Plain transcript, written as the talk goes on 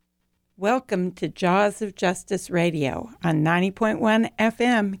Welcome to Jaws of Justice Radio on 90.1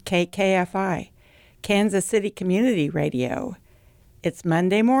 FM KKFI, Kansas City Community Radio. It's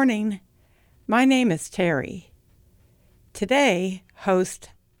Monday morning. My name is Terry. Today, host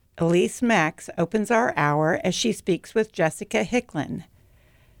Elise Max opens our hour as she speaks with Jessica Hicklin.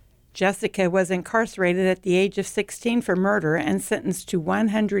 Jessica was incarcerated at the age of 16 for murder and sentenced to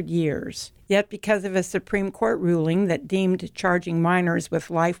 100 years. Yet because of a Supreme Court ruling that deemed charging minors with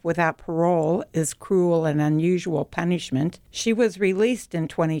life without parole is cruel and unusual punishment, she was released in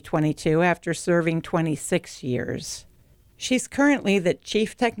 2022 after serving 26 years. She's currently the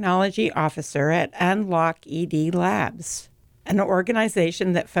Chief Technology Officer at Unlock ED Labs, an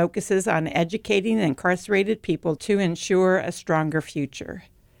organization that focuses on educating incarcerated people to ensure a stronger future.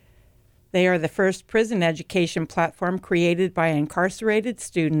 They are the first prison education platform created by incarcerated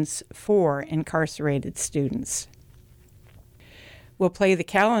students for incarcerated students. We'll play the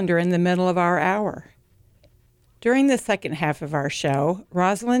calendar in the middle of our hour. During the second half of our show,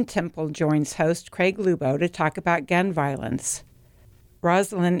 Rosalind Temple joins host Craig Lubo to talk about gun violence.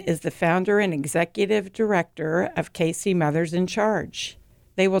 Rosalind is the founder and executive director of KC Mothers in Charge.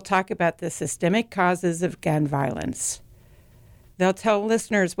 They will talk about the systemic causes of gun violence. They'll tell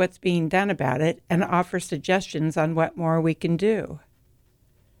listeners what's being done about it and offer suggestions on what more we can do.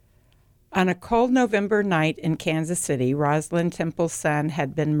 On a cold November night in Kansas City, Rosalind Temple's son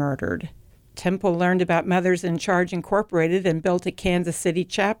had been murdered. Temple learned about Mothers in Charge Incorporated and built a Kansas City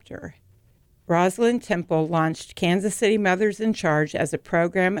chapter. Rosalind Temple launched Kansas City Mothers in Charge as a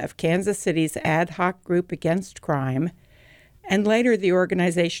program of Kansas City's ad hoc group against crime, and later the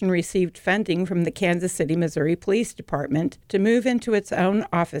organization received funding from the Kansas City, Missouri Police Department to move into its own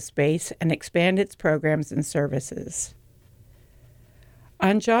office space and expand its programs and services.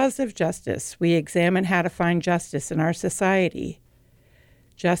 On Jaws of Justice, we examine how to find justice in our society.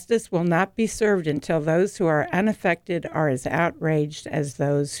 Justice will not be served until those who are unaffected are as outraged as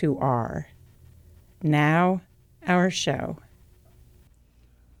those who are. Now, our show.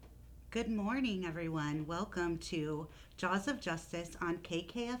 Good morning, everyone. Welcome to Jaws of Justice on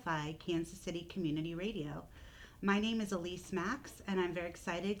KKFI, Kansas City Community Radio. My name is Elise Max, and I'm very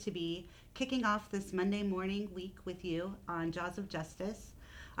excited to be kicking off this Monday morning week with you on Jaws of Justice.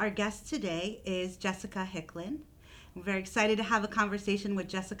 Our guest today is Jessica Hicklin. I'm very excited to have a conversation with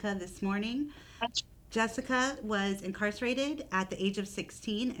Jessica this morning. Jessica was incarcerated at the age of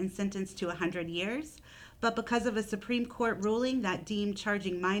 16 and sentenced to 100 years. But because of a Supreme Court ruling that deemed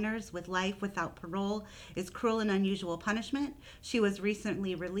charging minors with life without parole is cruel and unusual punishment, she was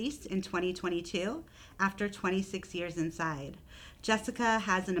recently released in 2022 after 26 years inside. Jessica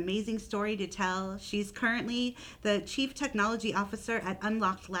has an amazing story to tell. She's currently the Chief Technology Officer at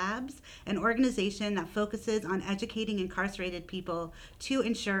Unlock Labs, an organization that focuses on educating incarcerated people to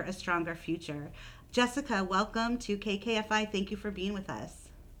ensure a stronger future. Jessica, welcome to KKFI. Thank you for being with us.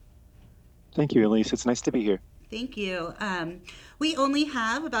 Thank you, Elise. It's nice to be here. Thank you. We only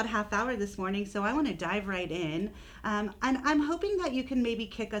have about a half hour this morning, so I want to dive right in. And I'm hoping that you can maybe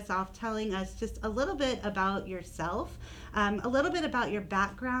kick us off telling us just a little bit about yourself, a little bit about your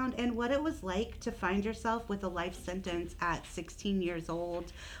background and what it was like to find yourself with a life sentence at 16 years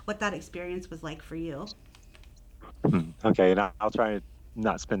old, what that experience was like for you. Okay, and I'll try to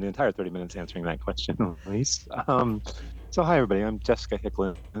not spend the entire 30 minutes answering that question, Elise. So hi, everybody. I'm Jessica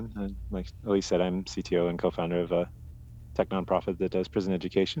Hicklin. And like Elise said, I'm CTO and co-founder of a tech nonprofit that does prison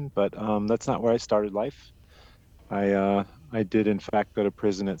education. But that's not where I started life. I did, in fact, go to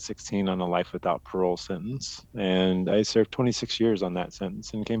prison at 16 on a life without parole sentence. And I served 26 years on that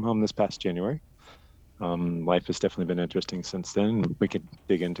sentence and came home this past January. Life has definitely been interesting since then. We could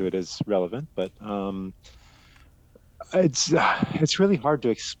dig into it as relevant, but it's really hard to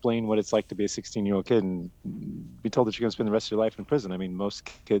explain what it's like to be a 16-year-old kid and be told that you're going to spend the rest of your life in prison. I mean, most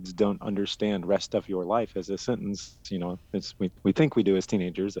kids don't understand rest of your life as a sentence. You know, we think we do as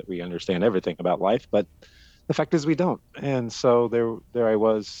teenagers, that we understand everything about life, but the fact is we don't. And so there I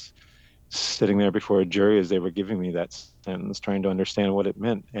was sitting there before a jury as they were giving me that sentence, trying to understand what it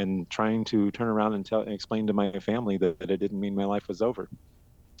meant and trying to turn around and explain to my family that it didn't mean my life was over.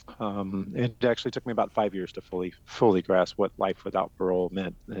 It actually took me about 5 years to fully grasp what life without parole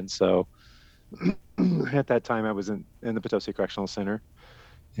meant. And so at that time I was in the Potosi Correctional Center.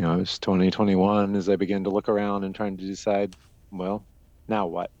 You know, it was 2021 as I began to look around and trying to decide, well, now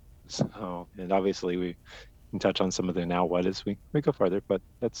what? So, and obviously we can touch on some of the now what as we go further, but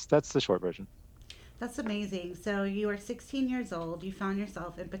that's the short version. That's amazing. So you were 16 years old. You found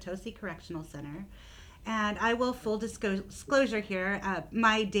yourself in Potosi Correctional Center. And I will full disclosure here.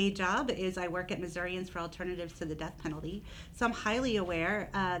 My day job is I work at Missourians for Alternatives to the Death Penalty. So I'm highly aware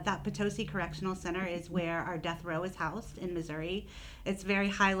that Potosi Correctional Center is where our death row is housed in Missouri. It's very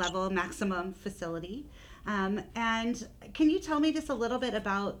high level, maximum facility. And can you tell me just a little bit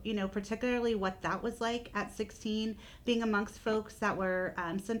about, particularly what that was like at 16, being amongst folks that were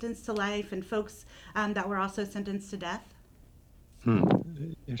sentenced to life and folks that were also sentenced to death? Hmm.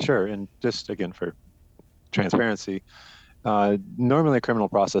 Sure. And just again, for transparency, normally a criminal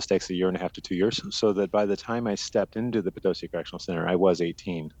process takes a year and a half to 2 years. So that by the time I stepped into the Potosi Correctional Center, I was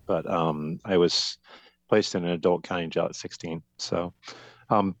 18, but I was placed in an adult county jail at 16. So,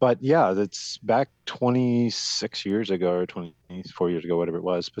 but yeah, that's back 26 years ago or 24 years ago, whatever it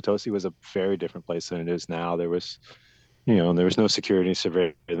was. Potosi was a very different place than it is now. There was no security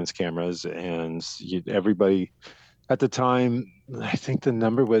surveillance cameras, and everybody at the time, I think the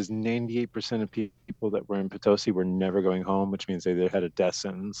number was 98% of people that were in Potosi were never going home, which means they either had a death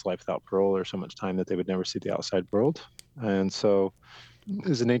sentence, life without parole, or so much time that they would never see the outside world. And so,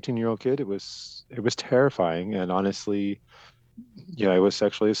 as an 18-year-old kid, it was terrifying. And honestly, I was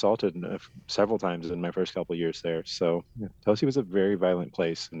sexually assaulted several times in my first couple of years there. So, Potosi was a very violent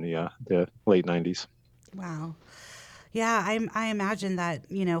place in the late 90s. Wow. Yeah, I imagine that,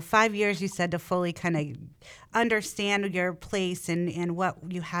 5 years you said to fully kind of understand your place and what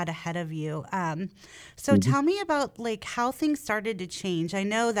you had ahead of you. So tell me about like how things started to change. I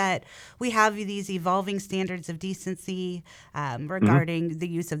know that we have these evolving standards of decency regarding the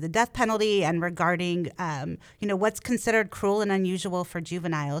use of the death penalty and regarding, what's considered cruel and unusual for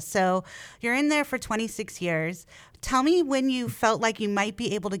juveniles. So you're in there for 26 years. Tell me when you felt like you might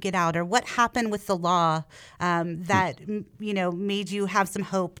be able to get out, or what happened with the law that made you have some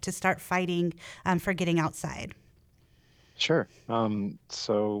hope to start fighting for getting outside. Sure.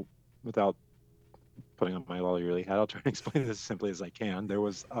 So, without putting on my lawyerly hat, I'll try to explain this as simply as I can.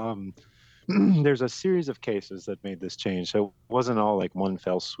 There's a series of cases that made this change. So it wasn't all like one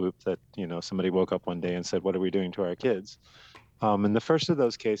fell swoop that somebody woke up one day and said, "What are we doing to our kids?" And the first of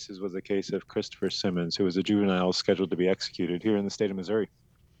those cases was a case of Christopher Simmons, who was a juvenile scheduled to be executed here in the state of Missouri.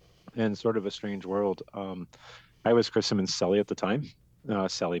 And sort of a strange world. I was Chris Simmons' cellie at the time.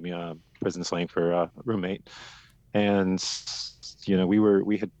 Sally, prison slang for roommate. And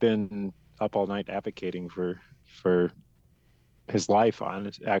we had been up all night advocating for his life on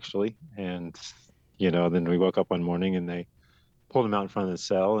it, actually. And then we woke up one morning and they pulled him out in front of the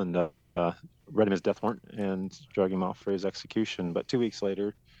cell and read him his death warrant and drug him off for his execution. But 2 weeks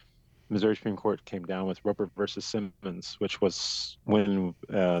later, Missouri Supreme Court came down with Roper versus Simmons, which was when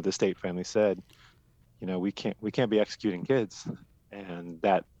the state finally said, we can't be executing kids, and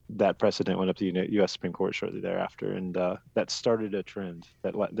that precedent went up to the U.S. Supreme Court shortly thereafter, and that started a trend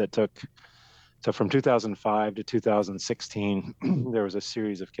that took. So from 2005 to 2016, there was a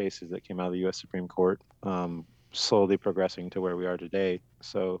series of cases that came out of the U.S. Supreme Court, slowly progressing to where we are today.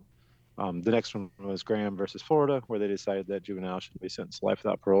 So the next one was Graham versus Florida, where they decided that juveniles should be sentenced to life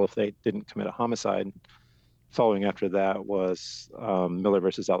without parole if they didn't commit a homicide. Following after that was Miller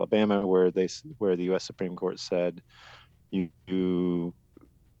versus Alabama, where the U.S. Supreme Court said you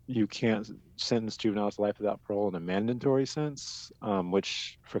can't sentence juveniles to life without parole in a mandatory sense,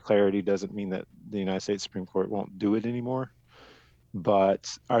 which for clarity doesn't mean that the United States Supreme Court won't do it anymore.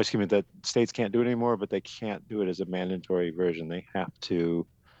 But that states can't do it anymore, but they can't do it as a mandatory version. They have to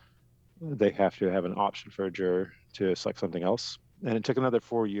have an option for a juror to select something else. And it took another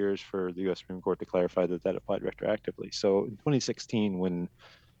 4 years for the U.S. Supreme Court to clarify that applied retroactively. So in 2016, when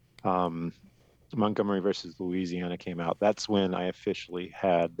Montgomery versus Louisiana came out, that's when I officially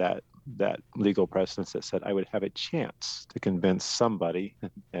had that legal precedence that said I would have a chance to convince somebody,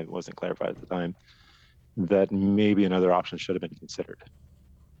 and it wasn't clarified at the time, that maybe another option should have been considered.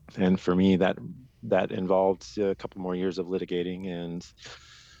 And for me, that involved a couple more years of litigating. And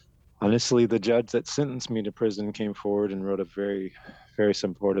honestly, the judge that sentenced me to prison came forward and wrote a very, very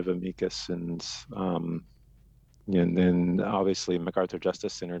supportive amicus. And then obviously MacArthur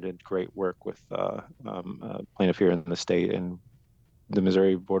Justice Center did great work with plaintiff here in the state. And the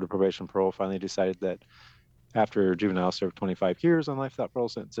Missouri Board of Probation and Parole finally decided that after juveniles serve 25 years on life without parole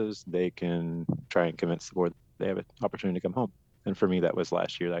sentences, they can try and convince the board they have an opportunity to come home. And for me, that was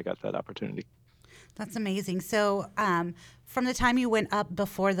last year that I got that opportunity. That's amazing. So from the time you went up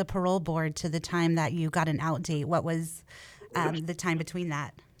before the parole board to the time that you got an out date, what was the time between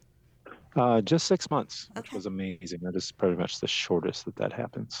that? Just 6 months, which was amazing. That is pretty much the shortest that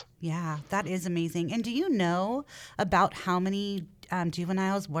happens. Yeah, that is amazing. And do you know about how many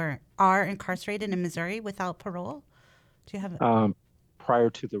juveniles are incarcerated in Missouri without parole? Do you have prior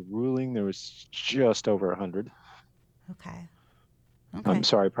to the ruling, there was just over 100. Okay. I'm Okay.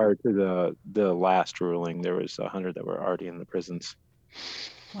 sorry, prior to the last ruling, there was 100 that were already in the prisons.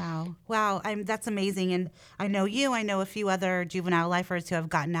 Wow. Wow. That's amazing. And I know you, I know a few other juvenile lifers who have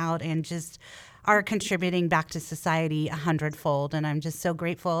gotten out and just are contributing back to society 100-fold. And I'm just so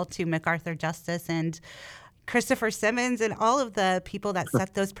grateful to MacArthur Justice and Christopher Simmons and all of the people that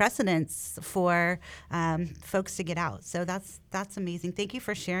set those precedents for folks to get out. So that's amazing. Thank you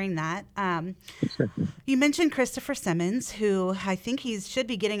for sharing that. You mentioned Christopher Simmons, who I think he should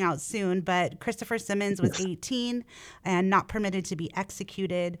be getting out soon, but Christopher Simmons was 18 and not permitted to be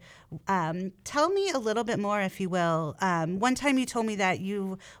executed. Tell me a little bit more, if you will. One time you told me that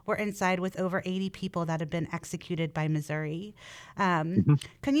you were inside with over 80 people that have been executed by Missouri. Mhm.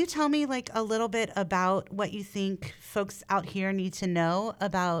 Can you tell me like a little bit about what you think folks out here need to know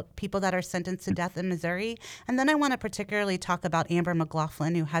about people that are sentenced to death in Missouri? And then I want to particularly talk about Amber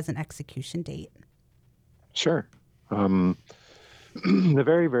McLaughlin, who has an execution date. Sure. Um, the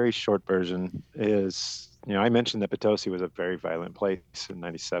very, very short version is, I mentioned that Potosi was a very violent place in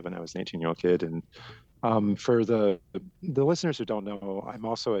 '97. I was an 18-year-old kid, and for the listeners who don't know, I'm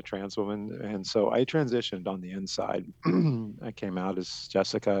also a trans woman, and so I transitioned on the inside. I came out as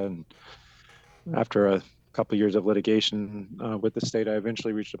Jessica, and after a couple years of litigation with the state, I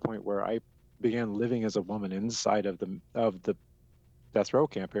eventually reached a point where I began living as a woman inside of the death row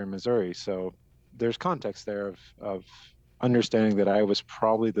camp here in Missouri. So there's context there of understanding that I was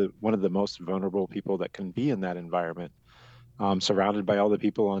probably the one of the most vulnerable people that can be in that environment, surrounded by all the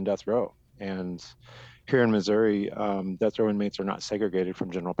people on death row. And here in Missouri, death row inmates are not segregated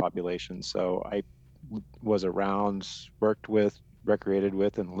from general population. So I was around, worked with, recreated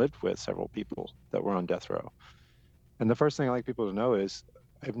with, and lived with several people that were on death row. And the first thing I like people to know is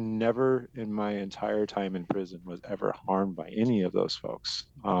I've never in my entire time in prison was ever harmed by any of those folks.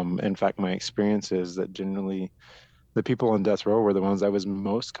 In fact, my experience is that generally the people on death row were the ones I was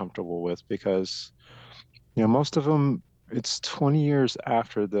most comfortable with because, most of them, it's 20 years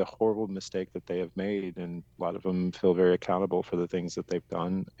after the horrible mistake that they have made, and a lot of them feel very accountable for the things that they've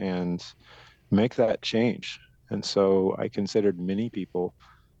done and make that change. And so I considered many people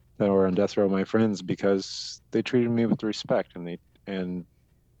that were on death row my friends because they treated me with respect and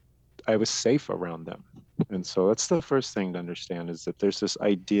I was safe around them. And so that's the first thing to understand is that there's this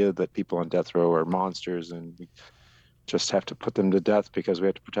idea that people on death row are monsters and we just have to put them to death because we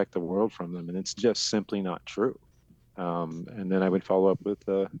have to protect the world from them. And it's just simply not true. And then I would follow up with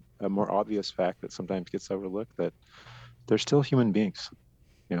a more obvious fact that sometimes gets overlooked that they're still human beings.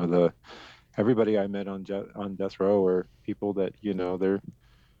 The everybody I met on death row are people that,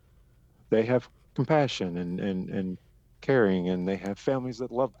 they have compassion and caring, and they have families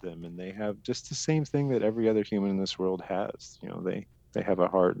that love them, and they have just the same thing that every other human in this world has. They have a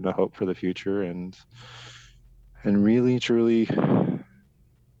heart and a hope for the future, and really truly do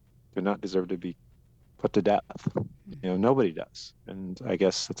not deserve to be put to death. Nobody does. And I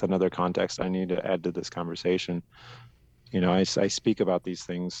guess that's another context I need to add to this conversation. I speak about these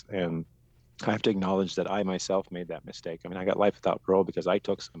things, and I have to acknowledge that I myself made that mistake. I mean, I got life without parole because I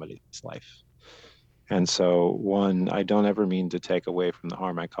took somebody's life. And so, one, I don't ever mean to take away from the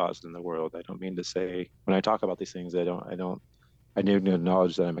harm I caused in the world. I don't mean to say when I talk about these things, I need to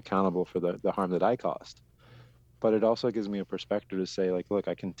acknowledge that I'm accountable for the harm that I caused. But it also gives me a perspective to say, like, look,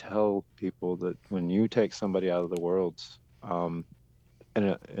 I can tell people that when you take somebody out of the world,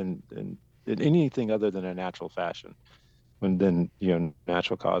 in anything other than a natural fashion, when then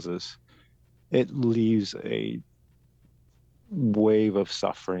natural causes, it leaves a wave of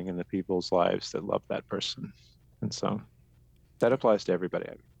suffering in the people's lives that love that person. And so that applies to everybody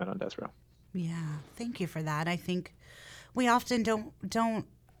I've met on death row. Yeah, thank you for that. I think we often don't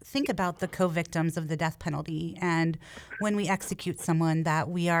think about the co-victims of the death penalty, and when we execute someone, that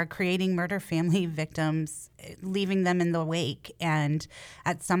we are creating murder family victims, leaving them in the wake. And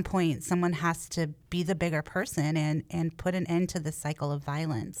at some point, someone has to be the bigger person and put an end to the cycle of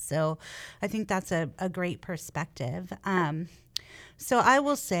violence. So I think that's a great perspective. So I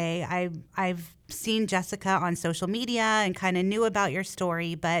will say I've seen Jessica on social media and kind of knew about your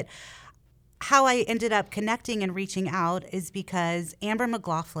story, but how I ended up connecting and reaching out is because Amber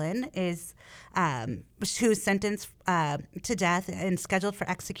McLaughlin is who's sentenced to death and scheduled for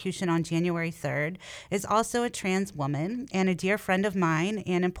execution on January 3rd, is also a trans woman and a dear friend of mine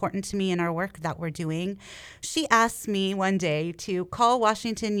and important to me in our work that we're doing. She asked me one day to call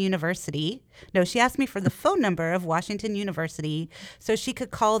Washington University. No, she asked me for the phone number of Washington University so she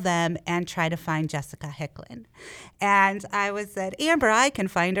could call them and try to find Jessica Hicklin. And I was said, Amber, I can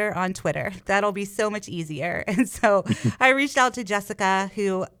find her on Twitter. That'll be so much easier. And so I reached out to Jessica,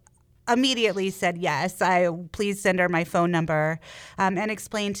 who immediately said yes. Please send her my phone number, and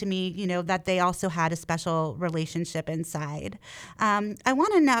explained to me, that they also had a special relationship inside. I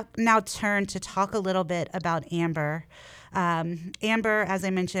want to now turn to talk a little bit about Amber. Amber, as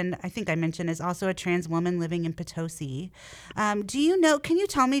I mentioned, is also a trans woman living in Potosi. Can you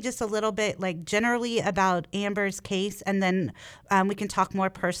tell me just a little bit, like generally about Amber's case, and then we can talk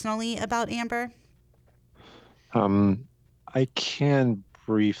more personally about Amber? I can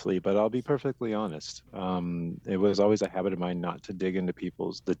briefly, but I'll be perfectly honest. It was always a habit of mine not to dig into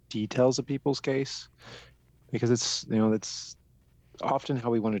the details of people's case, because it's often how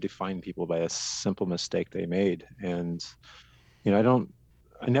we want to define people by a simple mistake they made. And,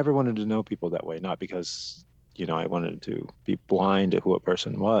 I never wanted to know people that way, not because, I wanted to be blind to who a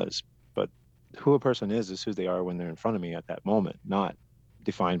person was, but who a person is who they are when they're in front of me at that moment, not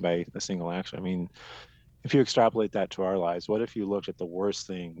defined by a single action. I mean, if you extrapolate that to our lives, what if you looked at the worst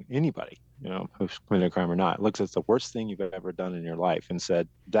thing anybody, who's committed a crime or not, looks at the worst thing you've ever done in your life and said,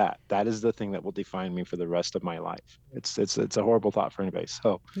 that is the thing that will define me for the rest of my life. It's a horrible thought for anybody.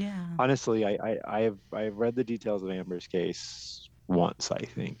 So Yeah. honestly, I've read the details of Amber's case once, I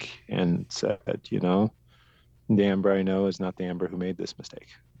think, and said, the Amber I know is not the Amber who made this mistake.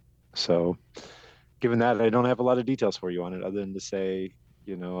 So given that, I don't have a lot of details for you on it other than to say,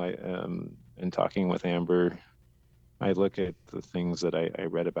 in talking with Amber, I look at the things that I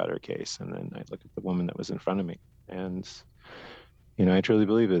read about her case, and then I look at the woman that was in front of me. And, I truly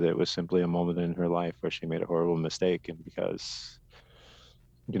believe that it was simply a moment in her life where she made a horrible mistake. And because,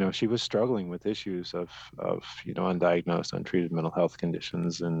 she was struggling with issues of undiagnosed, untreated mental health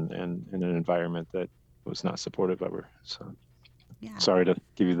conditions and in an environment that was not supportive of her. So Yeah. sorry to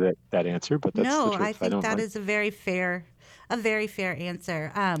give you that answer, but that's the No, truth. I think that is a very fair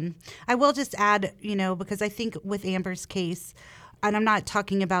answer. I will just add, because I think with Amber's case, and I'm not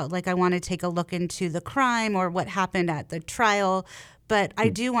talking about like I want to take a look into the crime or what happened at the trial, but I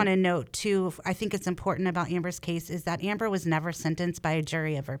do want to note too, I think it's important about Amber's case is that Amber was never sentenced by a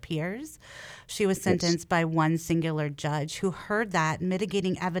jury of her peers. She was sentenced by one singular judge who heard that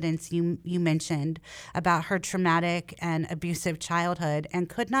mitigating evidence you mentioned about her traumatic and abusive childhood and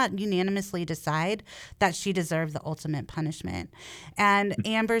could not unanimously decide that she deserved the ultimate punishment. And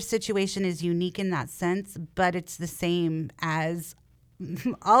Amber's situation is unique in that sense, but it's the same as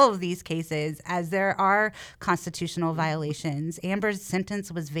all of these cases, as there are constitutional violations. Amber's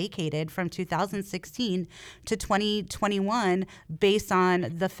sentence was vacated from 2016 to 2021 based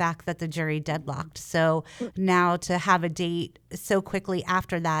on the fact that the jury deadlocked. So now to have a date so quickly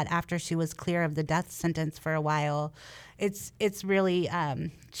after that, after she was clear of the death sentence for a while, it's really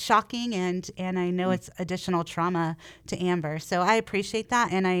shocking, and I know it's additional trauma to Amber. So I appreciate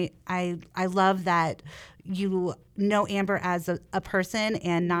that, and I love that you know Amber as a person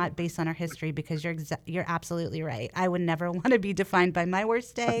and not based on her history, because you're absolutely right. I would never want to be defined by my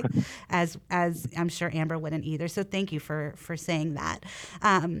worst day, as I'm sure Amber wouldn't either. So thank you for saying that.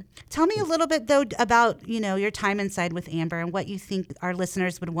 Tell me a little bit though about your time inside with Amber and what you think our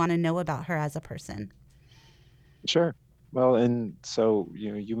listeners would want to know about her as a person. Sure. Well, and so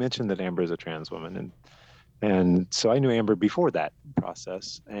you mentioned that Amber is a trans woman, and so I knew Amber before that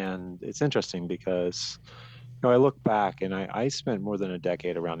process, and it's interesting because I look back and I spent more than a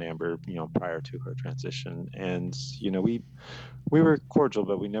decade around Amber, prior to her transition, and we were cordial,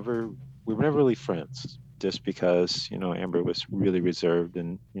 but we were never really friends, just because Amber was really reserved,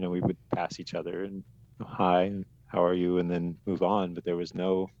 and we would pass each other and hi, how are you, and then move on, but there was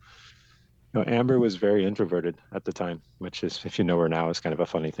no. Amber was very introverted at the time, which is, if you know her now, is kind of a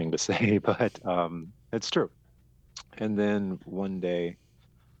funny thing to say, but it's true. And then one day,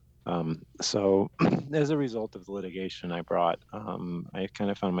 so as a result of the litigation I brought, I kind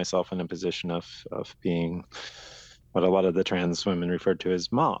of found myself in a position of being what a lot of the trans women referred to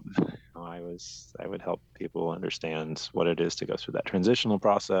as mom. I would help people understand what it is to go through that transitional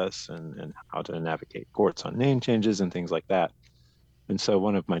process and how to navigate courts on name changes and things like that. And so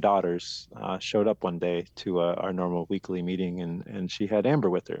one of my daughters showed up one day to our normal weekly meeting, and she had Amber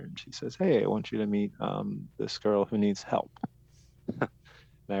with her. And she says, "Hey, I want you to meet this girl who needs help." And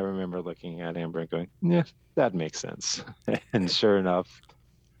I remember looking at Amber and going, "Yeah, that makes sense." And sure enough,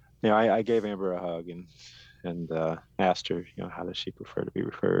 I gave Amber a hug and asked her, how does she prefer to be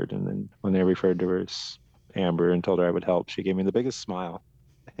referred? And then when they referred to her as Amber and told her I would help, she gave me the biggest smile.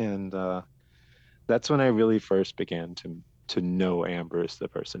 And that's when I really first began to know Amber as the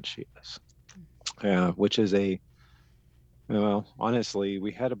person she is. Which is well, honestly,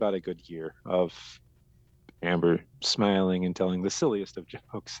 we had about a good year of Amber smiling and telling the silliest of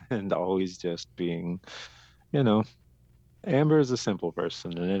jokes and always just being, you know, Amber is a simple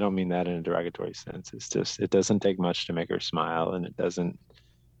person, and I don't mean that in a derogatory sense. It's just it doesn't take much to make her smile, and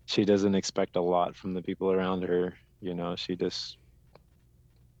she doesn't expect a lot from the people around her. She just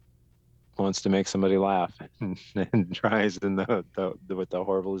wants to make somebody laugh and tries in with the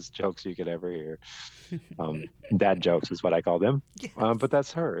horriblest jokes you could ever hear. Dad jokes is what I call them. Yes. But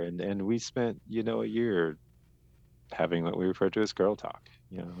that's her, and we spent a year having what we refer to as girl talk,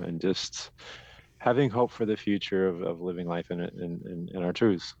 and just having hope for the future of living life in our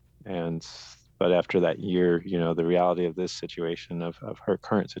truths. And but after that year, the reality of this situation of her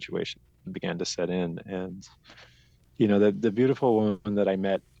current situation began to set in. And the beautiful woman that I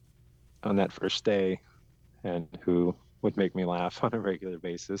met on that first day and who would make me laugh on a regular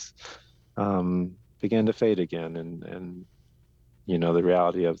basis began to fade again. And the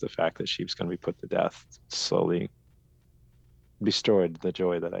reality of the fact that she was going to be put to death slowly destroyed the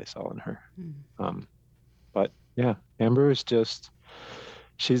joy that I saw in her. But yeah, Amber is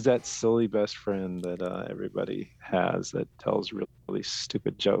she's that silly best friend that everybody has that tells really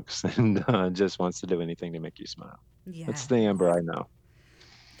stupid jokes and just wants to do anything to make you smile. That's Yes. the Amber I know.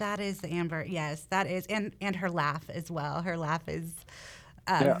 That is the Amber. Yes, that is, and her laugh as well. Her laugh is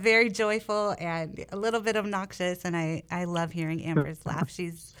Yeah. very joyful and a little bit obnoxious, and I love hearing Amber's laugh.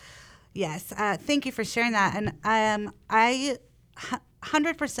 She's yes. Thank you for sharing that, and I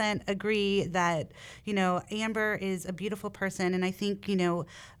 100% agree that Amber is a beautiful person, and I think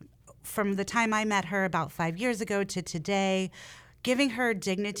from the time I met her about 5 years ago to today, giving her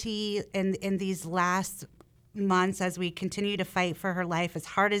dignity in these last months as we continue to fight for her life as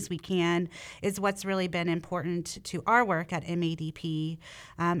hard as we can is what's really been important to our work at MADP.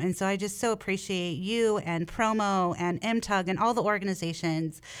 And so I just so appreciate you and Promo and MTUG and all the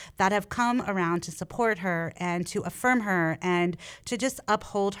organizations that have come around to support her and to affirm her and to just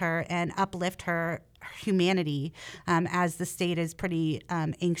uphold her and uplift her humanity as the state is pretty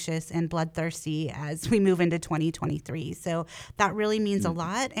anxious and bloodthirsty as we move into 2023. So that really means a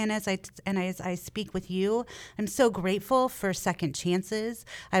lot. And as I speak with you, I'm so grateful for second chances.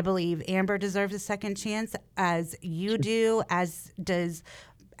 I believe Amber deserves a second chance, as you do, as does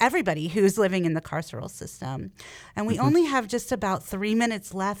everybody who's living in the carceral system. And we only have just about 3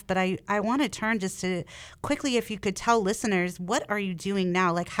 minutes left, but I want to turn just to quickly, if you could tell listeners, what are you doing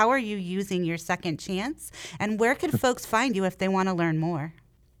now? Like, how are you using your second chance? And where can folks find you if they want to learn more?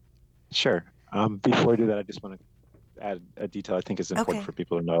 Sure. Before I do that, I just want to add a detail I think is important Okay. for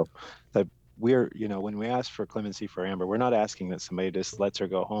people to know that when we ask for clemency for Amber, we're not asking that somebody just lets her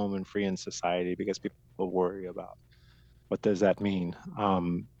go home and free in society because people worry about what does that mean?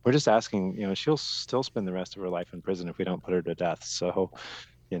 We're just asking, she'll still spend the rest of her life in prison if we don't put her to death. So,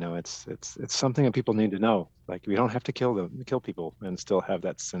 it's something that people need to know. Like we don't have to kill people and still have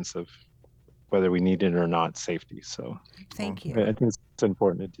that sense of whether we need it or not safety. So, Thank I you. think it's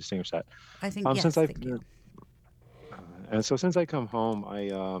important to distinguish that. I think, yes, Since I've thank you. and so since I come home,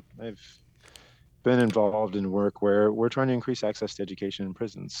 I've been involved in work where we're trying to increase access to education in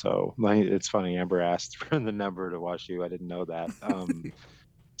prisons. So it's funny, Amber asked for the number to watch you. I didn't know that.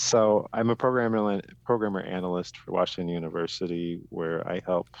 So I'm a programmer analyst for Washington University, where I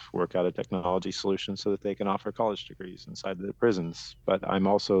help work out a technology solution so that they can offer college degrees inside the prisons. But I'm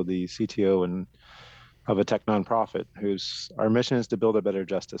also the CTO of a tech nonprofit whose our mission is to build a better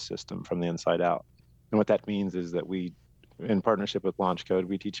justice system from the inside out. And what that means is that we, in partnership with Launch Code,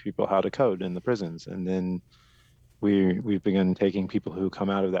 we teach people how to code in the prisons, and then we've begun taking people who come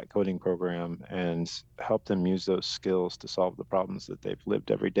out of that coding program and help them use those skills to solve the problems that they've lived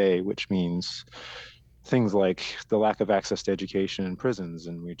every day, which means things like the lack of access to education in prisons.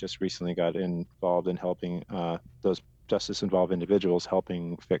 And we just recently got involved in helping those justice involved individuals,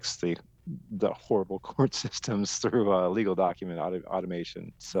 helping fix the horrible court systems through legal document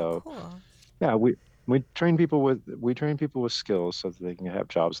automation. Oh, So cool. yeah, we train people with skills so that they can have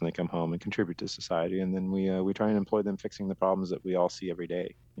jobs when they come home and contribute to society, and then we try and employ them fixing the problems that we all see every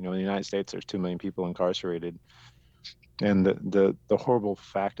day. In the United States, there's 2 million people incarcerated, and the horrible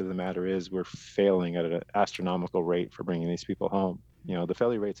fact of the matter is we're failing at an astronomical rate for bringing these people home. The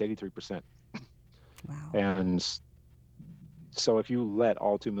failure rate's 83%, Wow. and So if you let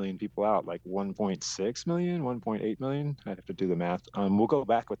all 2 million people out, like 1.6 million, 1.8 million, I'd have to do the math. We'll go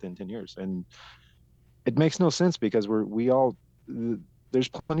back within 10 years. And it makes no sense because there's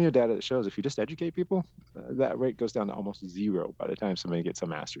plenty of data that shows if you just educate people, that rate goes down to almost zero by the time somebody gets a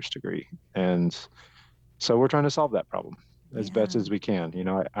master's degree. And so we're trying to solve that problem as best as we can.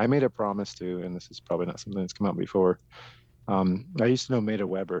 I made a promise to, and this is probably not something that's come out before. I used to know Maida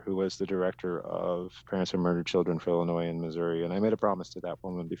Weber, who was the director of Parents of Murdered Children for Illinois and Missouri. And I made a promise to that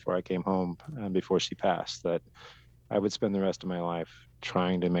woman before I came home and before she passed that I would spend the rest of my life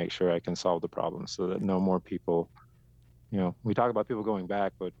trying to make sure I can solve the problem so that no more people, we talk about people going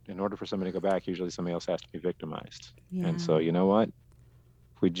back, but in order for somebody to go back, usually somebody else has to be victimized. Yeah. And so, you know what?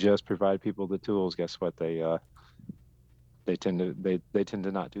 If we just provide people the tools, guess what? They tend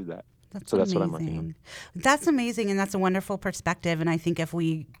to not do that. That's what amazing. I'm working on. That's amazing, and that's a wonderful perspective. And I think if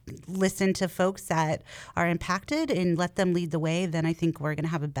we listen to folks that are impacted and let them lead the way, then I think we're going to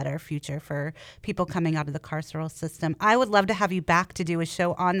have a better future for people coming out of the carceral system. I would love to have you back to do a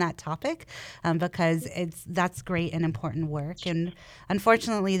show on that topic because that's great and important work. And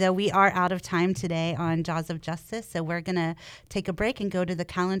unfortunately, though, we are out of time today on Jaws of Justice, so we're going to take a break and go to the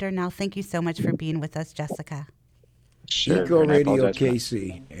calendar now. Thank you so much for being with us, Jessica. Sure, Eco and I Radio apologize for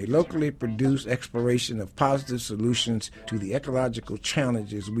KC, a locally produced exploration of positive solutions to the ecological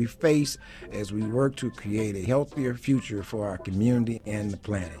challenges we face as we work to create a healthier future for our community and the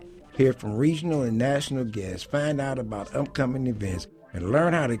planet. Hear from regional and national guests, find out about upcoming events, and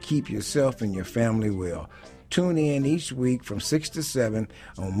learn how to keep yourself and your family well. Tune in each week from 6 to 7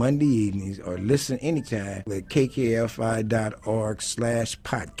 on Monday evenings or listen anytime at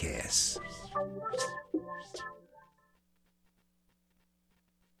kkfi.org/podcasts.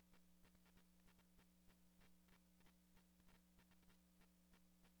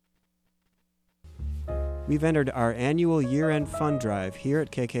 We've entered our annual year-end fund drive here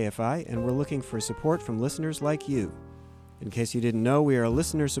at KKFI, and we're looking for support from listeners like you. In case you didn't know, we are a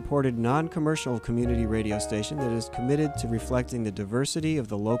listener-supported, non-commercial community radio station that is committed to reflecting the diversity of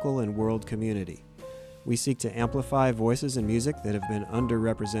the local and world community. We seek to amplify voices and music that have been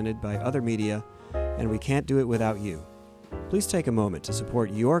underrepresented by other media, and we can't do it without you. Please take a moment to support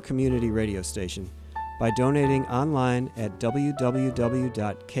your community radio station by donating online at www.kkfi.org.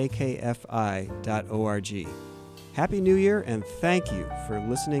 Happy New Year, and thank you for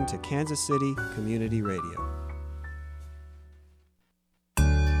listening to Kansas City Community Radio.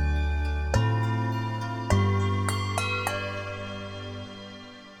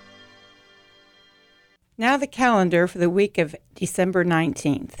 Now the calendar for the week of December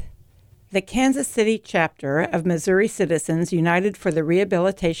 19th. The Kansas City chapter of Missouri Citizens United for the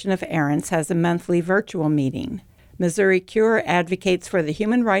Rehabilitation of Errants has a monthly virtual meeting. Missouri Cure advocates for the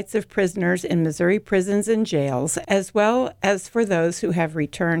human rights of prisoners in Missouri prisons and jails, as well as for those who have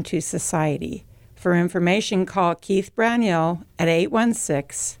returned to society. For information, call Keith Braniel at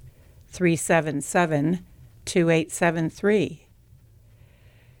 816-377-2873.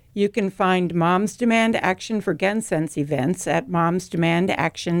 You can find Moms Demand Action for Gun Sense events at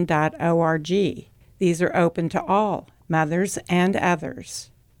momsdemandaction.org. These are open to all, mothers and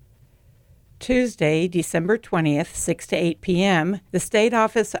others. Tuesday, December 20th, 6 to 8 p.m., the State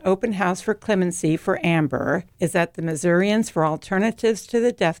Office Open House for Clemency for Amber is at the Missourians for Alternatives to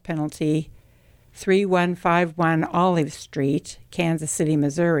the Death Penalty, 3151 Olive Street, Kansas City,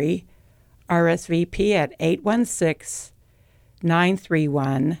 Missouri. RSVP at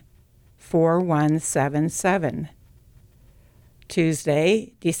 816-931-4177.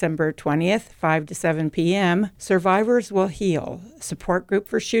 Tuesday, December 20th, 5 to 7 p.m., Survivors Will Heal. Support group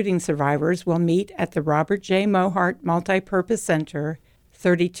for shooting survivors will meet at the Robert J. Mohart Multipurpose Center,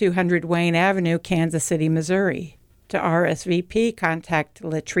 3200 Wayne Avenue, Kansas City, Missouri. To RSVP, contact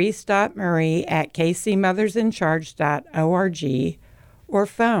Latrice.Murray at kcmothersincharge.org or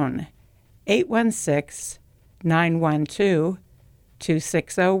phone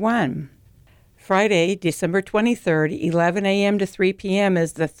 816-912-2601. Friday, December 23rd, 11 a.m. to 3 p.m.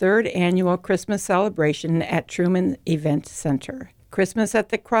 is the third annual Christmas celebration at Truman Event Center. Christmas at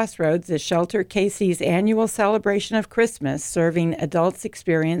the Crossroads is Shelter KC's annual celebration of Christmas, serving adults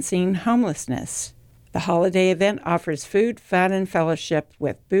experiencing homelessness. The holiday event offers food, fun, and fellowship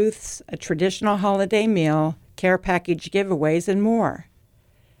with booths, a traditional holiday meal, care package giveaways, and more.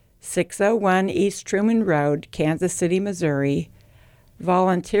 601 East Truman Road, Kansas City, Missouri.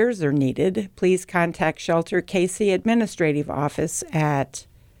 Volunteers are needed. Please contact Shelter KC Administrative Office at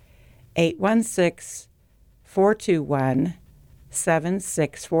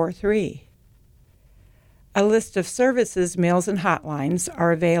 816-421-7643. A list of services, meals, and hotlines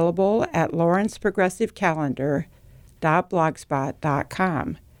are available at Lawrence Progressive Calendar,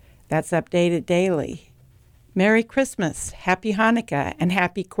 KCFI.blogspot.com. That's updated daily. Merry Christmas, Happy Hanukkah, and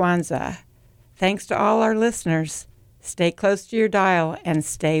Happy Kwanzaa. Thanks to all our listeners. Stay close to your dial and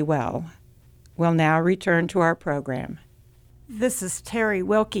stay well. We'll now return to our program. This is Terry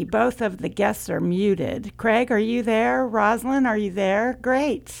Wilkie. Both of the guests are muted. Craig, are you there? Rosalind, are you there?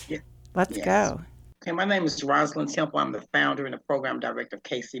 Great. Yeah. Let's Yes. go. Okay, my name is Rosalind Temple. I'm the founder and the program director of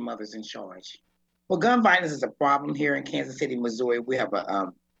KC Mothers in Charge. Well, gun violence is a problem here in Kansas City, Missouri. We have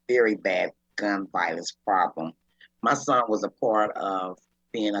a very bad gun violence problem. My son was a part of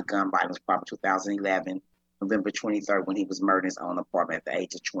being a gun violence problem in 2011, November 23rd, when he was murdered in his own apartment at the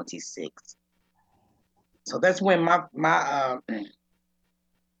age of 26. So that's when my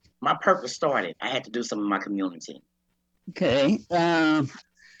purpose started. I had to do something in my community. Okay.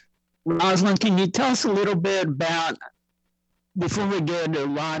 Rosalind, can you tell us a little bit about, before we get a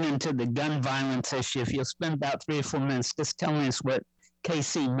lot into the gun violence issue, if you'll spend about 3 or 4 minutes just telling us what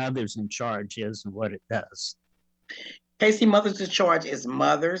KC Mothers in Charge is and what it does. KC Mothers in Charge is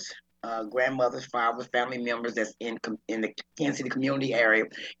mothers, grandmothers, fathers, family members that's in the Kansas City community area.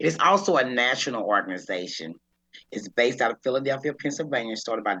 It is also a national organization. It's based out of Philadelphia, Pennsylvania,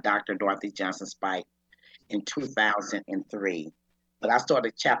 started by Dr. Dorothy Johnson Spike in 2003. But I started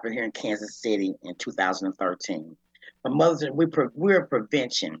a chapter here in Kansas City in 2013. But mothers, we're a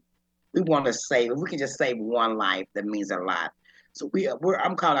prevention. We want to save. If we can just save one life, that means a lot. So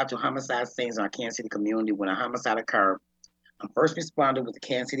I'm called out to homicide scenes in our Kansas City community. When a homicide occurs, I'm first responder with the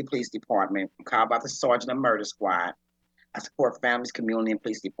Kansas City Police Department. I'm called by the Sergeant of Murder Squad. I support families, community, and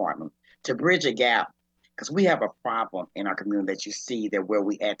police department to bridge a gap, because we have a problem in our community that you see that where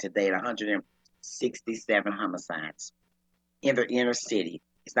we at today at 167 homicides in the inner city.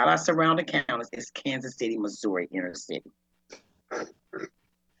 It's not our surrounding counties, it's Kansas City, Missouri, inner city.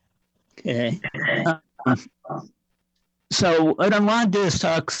 Okay. So what I want to do is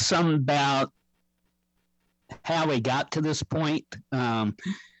talk some about how we got to this point,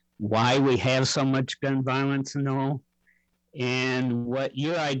 why we have so much gun violence and all, and what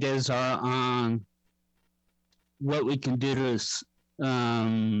your ideas are on what we can do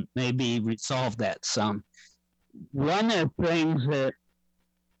to maybe resolve that some. One of the things that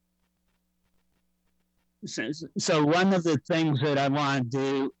one of the things that I want to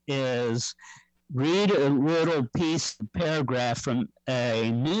do is read a little piece, a paragraph from a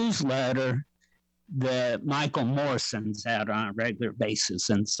newsletter that Michael Moore sends out on a regular basis.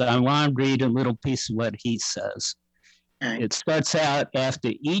 And so I want to read a little piece of what he says. It starts out,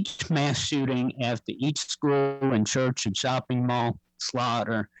 after each mass shooting, after each school and church and shopping mall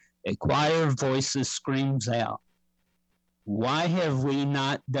slaughter, a choir of voices screams out, why have we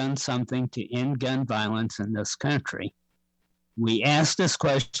not done something to end gun violence in this country? We ask this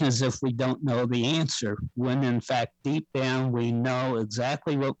question as if we don't know the answer, when in fact, deep down, we know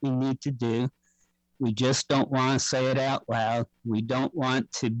exactly what we need to do. We just don't want to say it out loud. We don't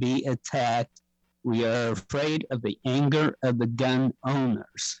want to be attacked. We are afraid of the anger of the gun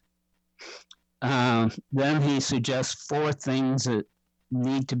owners. Then he suggests 4 things that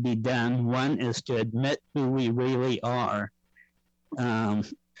need to be done. One is to admit who we really are.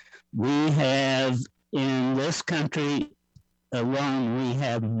 We have, in this country alone, we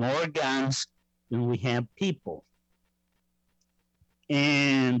have more guns than we have people.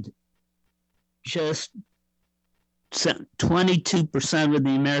 And just 22% of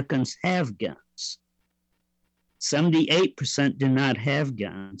the Americans have guns. 78% do not have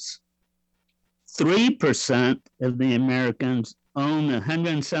guns. 3% of the Americans own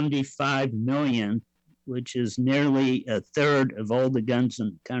 175 million, which is nearly a third of all the guns in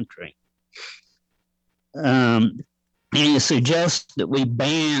the country. And he suggests that we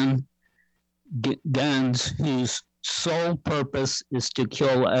ban guns whose sole purpose is to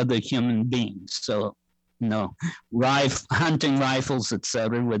kill other human beings. So, hunting rifles,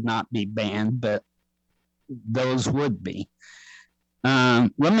 etc., would not be banned, but those would be. Let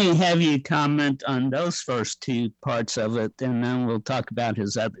me have you comment on those first 2 parts of it, and then we'll talk about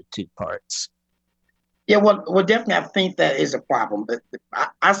his other 2 parts. Yeah, well, definitely, I think that is a problem. But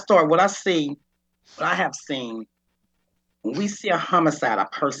what I have seen, when we see a homicide, a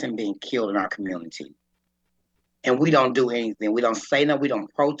person being killed in our community, and we don't do anything, we don't say no, we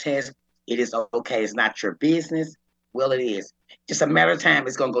don't protest. It is okay. It's not your business. Well, it is. Just a matter of time.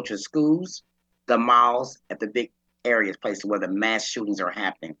 It's going to go to the schools, the malls, at the big areas, places where the mass shootings are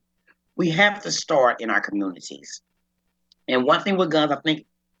happening. We have to start in our communities. And one thing with guns, I think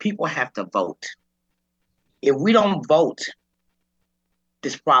people have to vote. If we don't vote,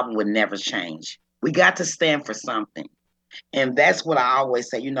 this problem would never change. We got to stand for something. And that's what I always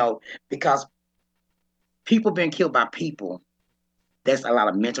say, because People being killed by people. There's a lot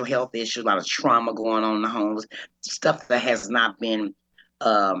of mental health issues, a lot of trauma going on in the homes, stuff that has not been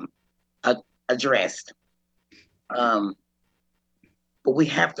um, addressed. Um, but we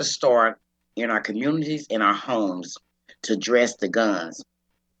have to start in our communities, in our homes, to address the guns.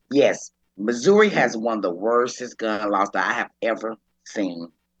 Yes, Missouri has one of the worstest gun laws that I have ever seen.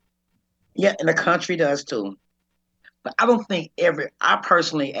 Yeah, and the country does too. But I don't think I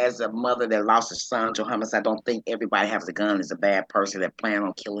personally, as a mother that lost a son to homicide, don't think everybody has a gun is a bad person that plan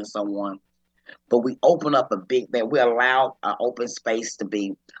on killing someone. But we open up that we allow an open space to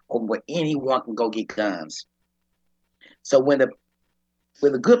be open where anyone can go get guns. So when the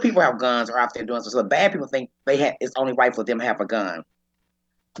good people have guns are out there doing so the bad people think it's only right for them to have a gun.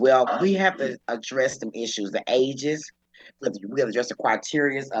 Well, we have to address some issues, the ages. We have to address the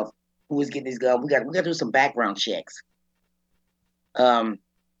criteria of who is getting these guns. We got to do some background checks.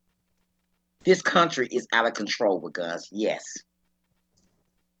 This country is out of control with guns, yes.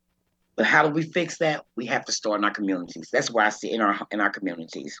 But how do we fix that? We have to start in our communities. That's where I see in our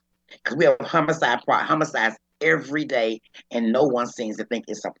communities, because we have homicides every day, and no one seems to think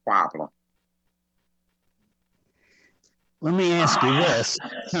it's a problem. Let me ask you this: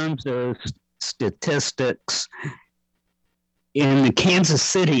 in terms of statistics, in the Kansas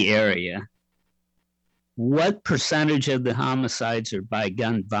City area, what percentage of the homicides are by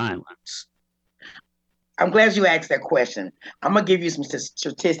gun violence? I'm glad you asked that question. I'm going to give you some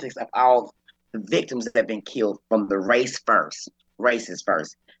statistics of all the victims that have been killed from the races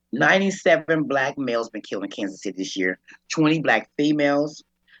first. 97 Black males been killed in Kansas City this year, 20 Black females,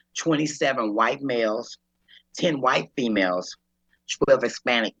 27 white males, 10 white females, 12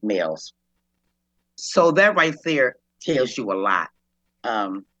 Hispanic males. So that right there tells you a lot.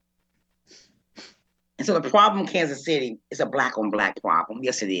 And so the problem in Kansas City is a Black on Black problem.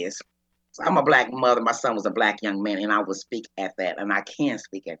 Yes, it is. So I'm a Black mother. My son was a Black young man, and I will speak at that, and I can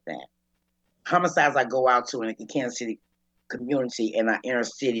speak at that. Homicides I go out to in the Kansas City community and our inner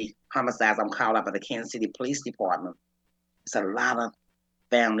city homicides, I'm called up by the Kansas City Police Department. It's a lot of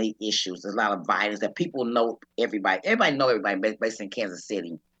family issues. There's a lot of violence that people know everybody. Everybody know everybody based in Kansas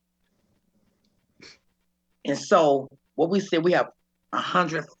City. And so what we said, we have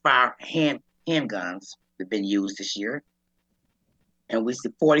 100 handguns that have been used this year. And we see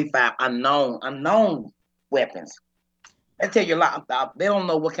 45 unknown weapons. I tell you a lot about, they don't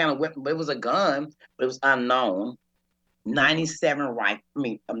know what kind of weapon, but it was a gun, but it was unknown. 9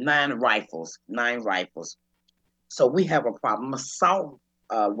 rifles. So we have a problem. Assault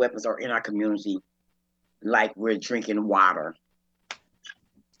weapons are in our community like we're drinking water.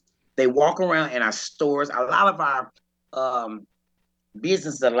 They walk around in our stores. A lot of our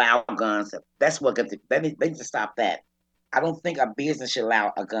businesses allow guns. That's what they need to stop that. I don't think a business should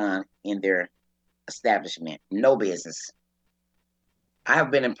allow a gun in their establishment. No business. I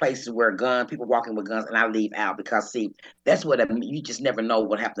have been in places where people walking with guns, and I leave out because, see, that's what you just never know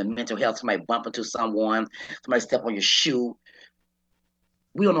what happened to mental health. Somebody bump into someone, somebody step on your shoe.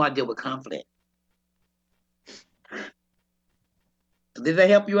 We don't know how to deal with conflict. Did that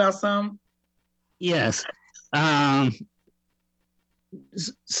help you out some? Yes.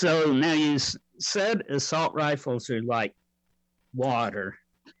 So now you said assault rifles are like water.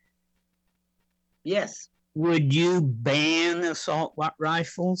 Yes. Would you ban assault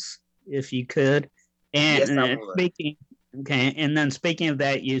rifles if you could? And, yes, I would. Speaking of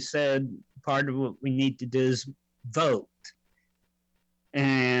that, you said part of what we need to do is vote.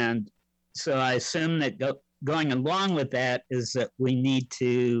 And so I assume that going along with that is that we need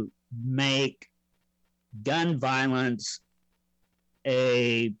to make gun violence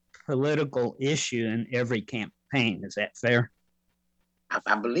a political issue in every campaign. Is that fair?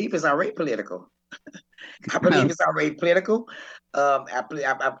 I believe it's already political. I believe it's already political.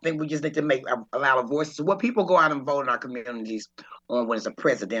 I think we just need to allow a voice. So what people go out and vote in our communities on when it's a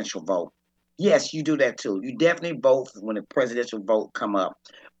presidential vote. Yes, you do that too. You definitely vote when the presidential vote come up.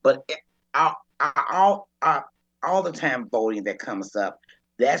 But all the time voting that comes up,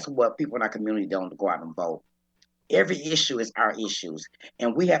 that's what people in our community don't go out and vote. Every issue is our issues,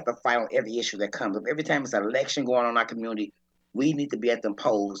 and we have to fight on every issue that comes up. Every time it's an election going on in our community, we need to be at the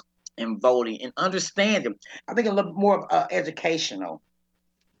polls and voting and understanding. I think a little more educational.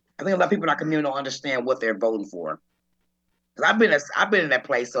 I think a lot of people in our community don't understand what they're voting for. I've been in that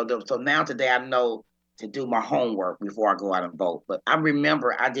place, so now today I know to do my homework before I go out and vote. But I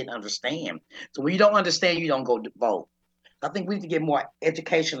remember I didn't understand. So when you don't understand, you don't go to vote. I think we need to get more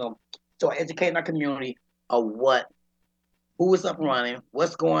educational, so educating our community of who is up running,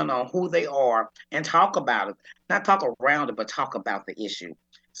 what's going on, who they are, and talk about it. Not talk around it, but talk about the issue.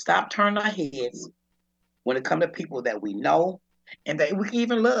 Stop turning our heads when it comes to people that we know and that we can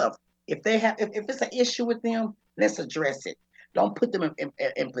even love. If they have, if it's an issue with them, let's address it. Don't put them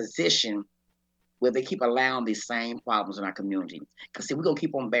in position where they keep allowing these same problems in our community. Because see, we're gonna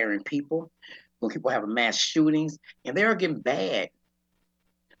keep on burying people, when people have mass shootings, and they're getting bad.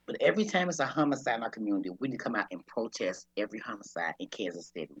 But every time it's a homicide in our community, we need to come out and protest every homicide in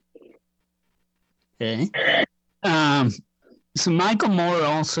Kansas City. Okay. So Michael Moore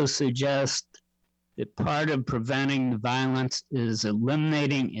also suggests that part of preventing the violence is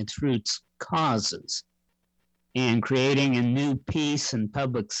eliminating its roots causes and creating a new peace and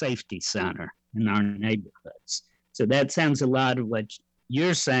public safety center in our neighborhoods. So that sounds a lot of what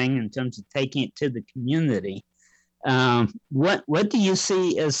you're saying in terms of taking it to the community. What do you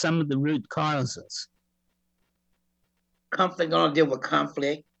see as some of the root causes? Conflict, gonna deal with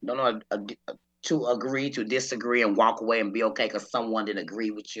conflict. Don't know to agree to disagree and walk away and be okay because someone didn't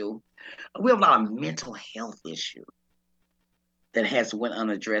agree with you. We have a lot of mental health issues that has went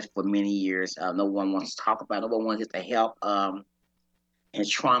unaddressed for many years. No one wants to talk about it. No one wants to help. And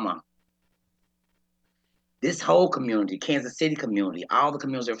trauma. This whole community, Kansas City community, all the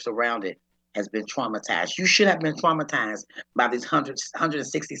communities that are surrounded, has been traumatized. You should have been traumatized by these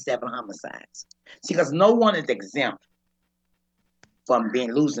 167 homicides. See, because no one is exempt from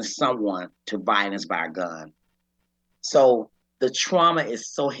losing someone to violence by a gun. So the trauma is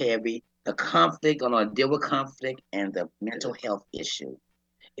so heavy. The conflict, gonna deal with conflict and the mental health issue.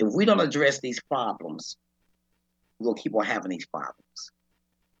 If we don't address these problems, we'll keep on having these problems.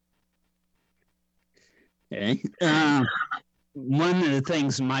 Okay. One of the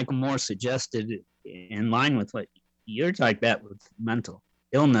things Michael Moore suggested, in line with what you're talking about with mental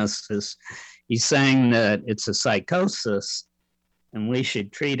illness, is he's saying that it's a psychosis and we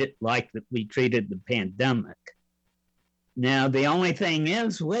should treat it like we treated the pandemic. Now, the only thing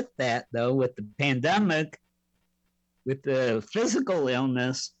is with that, though, with the pandemic, with the physical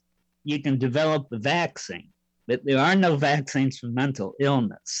illness, you can develop the vaccine, but there are no vaccines for mental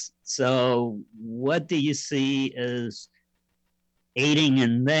illness. So what do you see as aiding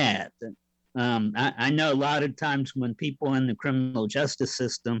in that? I know a lot of times when people in the criminal justice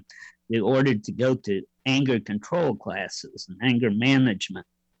system, they're ordered to go to anger control classes and anger management.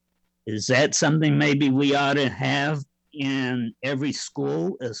 Is that something maybe we ought to have in every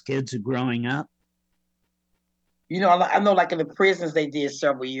school as kids are growing up? You know, I know like in the prisons they did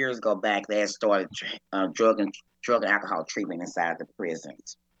several years ago back, they had started drug and alcohol treatment inside the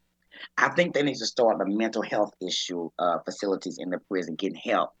prisons. I think they need to start the mental health issue facilities in the prison, getting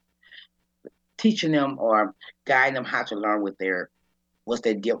help, teaching them or guiding them how to learn what's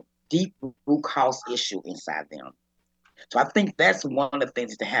their deep root cause issue inside them. So I think that's one of the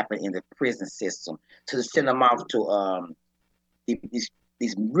things that happen in the prison system, to send them off to these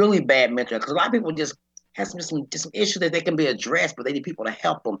really bad mental, because a lot of people just have some issues that they can be addressed, but they need people to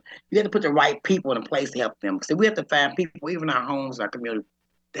help them. You have to put the right people in place to help them. Because we have to find people, even in our homes, our community,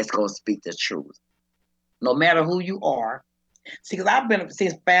 that's going to speak the truth, no matter who you are. See, because I've been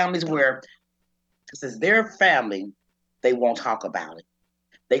seeing families where, since their family, they won't talk about it.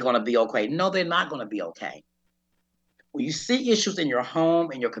 They're going to be okay. No, they're not going to be okay. When you see issues in your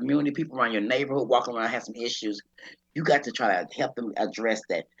home, in your community, people around your neighborhood walking around have some issues, you got to try to help them address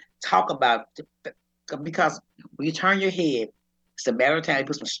that. Talk about, because when you turn your head, it's a matter of time you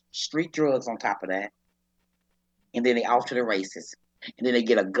put some street drugs on top of that, and then they off to the races. And then they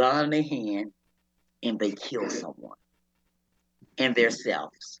get a gun in their hand and they kill someone and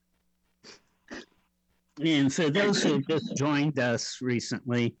themselves. And for those who just joined us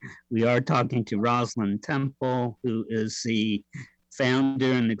recently, we are talking to Rosalind Temple, who is the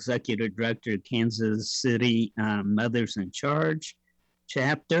founder and executive director of Kansas City Mothers in Charge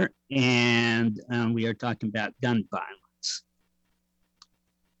chapter, and we are talking about gun violence.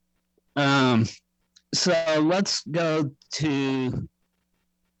 So let's go to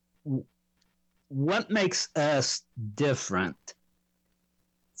what makes us different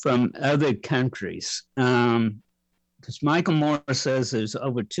from other countries. Because Michael Moore says there's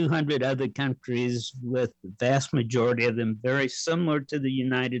over 200 other countries, with the vast majority of them very similar to the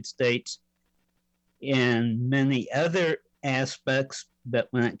United States in many other aspects. But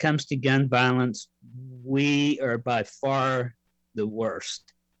when it comes to gun violence, we are by far the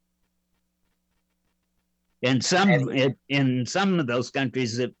worst. In some of those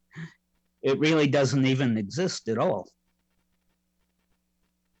countries, it really doesn't even exist at all.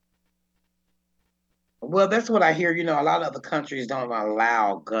 Well, that's what I hear. You know, a lot of other countries don't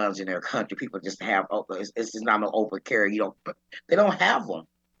allow guns in their country. People just have it's just not an open carry. They don't have them.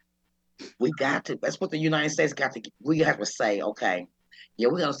 We got to. That's what the United States got to. We have to say, okay, yeah,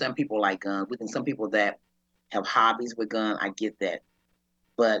 we understand people like guns. We think some people that have hobbies with guns. I get that.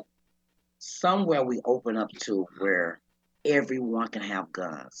 But somewhere we open up to where everyone can have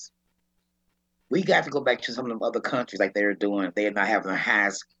guns. We got to go back to some of the other countries like they're doing. They're not having the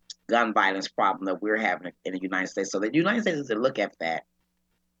highest gun violence problem that we're having in the United States. So the United States needs to look at that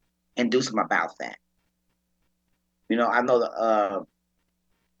and do something about that. You know, I know that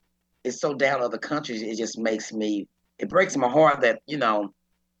it's so down to other countries. It just it breaks my heart that, you know,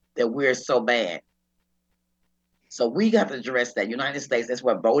 that we're so bad. So we got to address that. United States, that's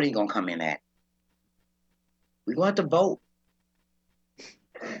where voting gonna come in at. We're going to vote.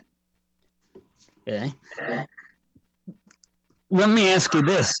 Okay. Let me ask you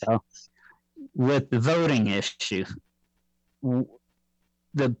this, though, with the voting issue.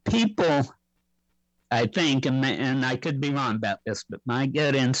 The people, I think, and I could be wrong about this, but my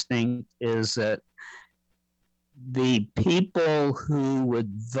gut instinct is that the people who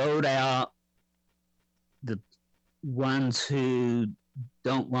would vote out the ones who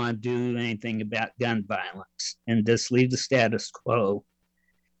don't want to do anything about gun violence and just leave the status quo,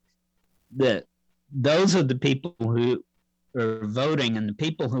 that those are the people who are voting, and the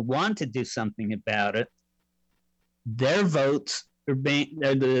people who want to do something about it, their votes are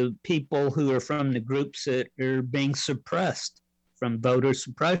the people who are from the groups that are being suppressed from voter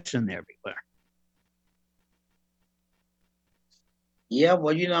suppression everywhere. Yeah,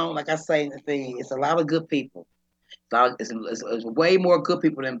 well, you know, like I say, the thing, it's a lot of good people. It's way more good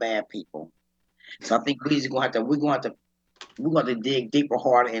people than bad people. So I think we're going to dig deeper,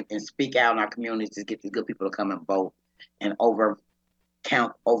 harder, and speak out in our communities to get the good people to come and vote, and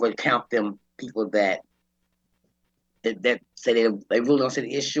overcount them people that say they really don't see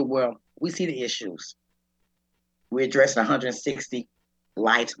the issue. Well, we see the issues. We're addressing 160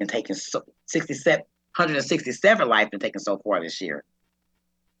 lives been taken, 167 lives been taken so far this year.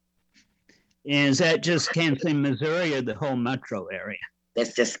 And is that just Kansas City, Missouri, or the whole metro area?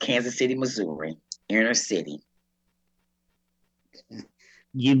 That's just Kansas City, Missouri, inner city.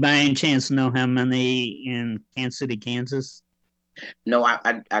 You by any chance know how many in Kansas City, Kansas? No,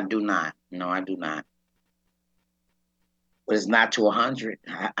 I do not. No, I do not. But it's not to 100.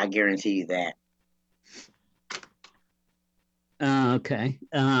 I guarantee you that. Okay.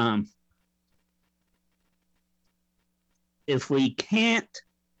 If we can't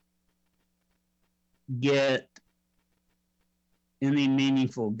get any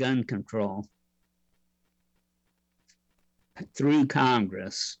meaningful gun control through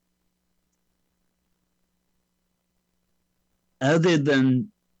Congress, other than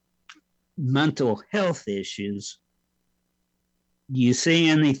mental health issues, do you see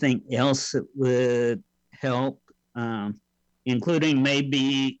anything else that would help, including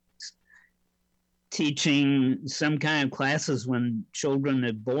maybe teaching some kind of classes when children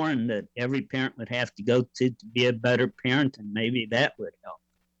are born that every parent would have to go to be a better parent, and maybe that would help?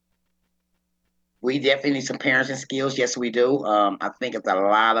 We definitely need some parenting skills. Yes, we do. I think it's a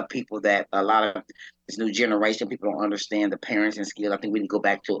lot of this new generation, people don't understand the parenting skills. I think we need to go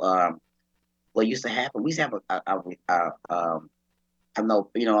back to what used to happen. We used to have I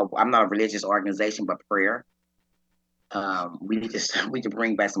know, you know, I'm not a religious organization, but prayer. We need to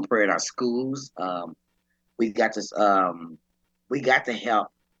bring back some prayer in our schools. We got to help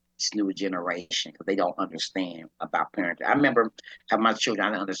this new generation because they don't understand about parenting. I remember having my children,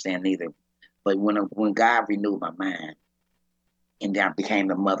 I didn't understand neither. But when God renewed my mind, and then I became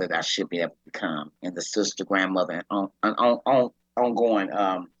the mother that I should be able to become, and the sister, grandmother, and ongoing.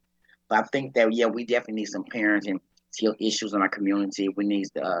 But I think that, yeah, we definitely need some parenting skill issues in our community. We need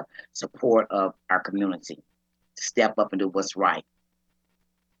the support of our community to step up and do what's right.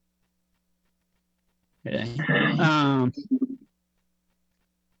 Okay.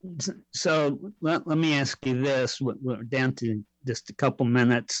 So let me ask you this. We're down to just a couple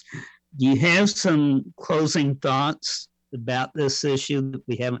minutes. Do you have some closing thoughts about this issue that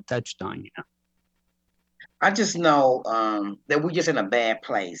we haven't touched on yet? I just know that we're just in a bad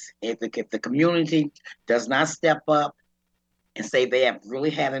place. If the community does not step up and say they have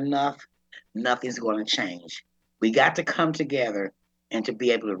really had enough, nothing's going to change. We got to come together and to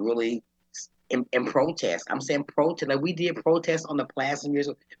be able to really and protest. I'm saying protest. Like we did protest on the Plaza years.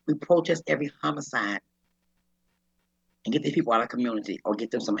 We protest every homicide and get these people out of the community or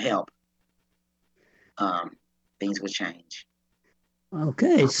get them some help. Things will change.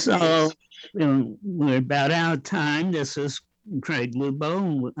 Okay, so we're about out of time. This is Craig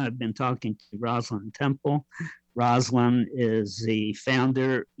Lubo. I've been talking to Rosalind Temple. Rosalind is the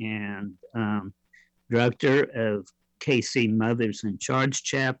founder and director of KC Mothers in Charge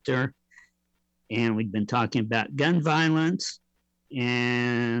chapter. And we've been talking about gun violence.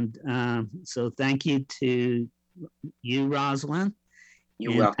 And so thank you to you, Rosalind.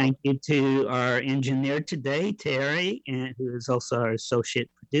 You're and welcome. Thank you to our engineer today, Terry, and who is also our associate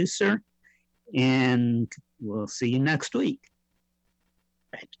producer. And we'll see you next week.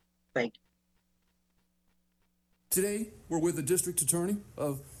 Thank you. Today, we're with the district attorney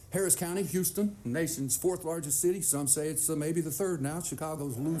of Harris County, Houston, the nation's fourth largest city. Some say it's maybe the third now.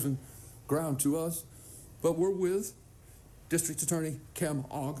 Chicago's losing ground to us. But we're with District Attorney Kim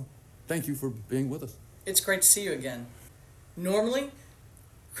Ogg. Thank you for being with us. It's great to see you again. Normally,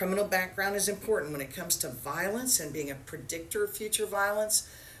 criminal background is important when it comes to violence and being a predictor of future violence.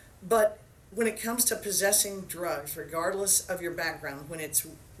 But when it comes to possessing drugs, regardless of your background, when it's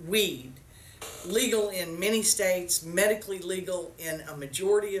weed, legal in many states, medically legal in a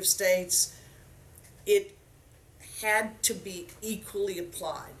majority of states, it had to be equally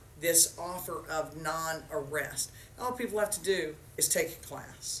applied, this offer of non-arrest. All people have to do is take a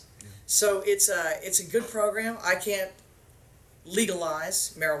class. So it's a good program. I can't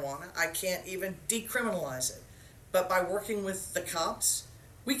legalize marijuana. I can't even decriminalize it. But by working with the cops,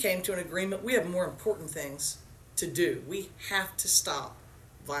 we came to an agreement. We have more important things to do. We have to stop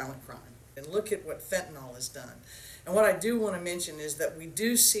violent crime. And look at what fentanyl has done. And what I do want to mention is that we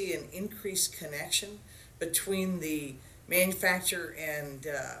do see an increased connection between the manufacture and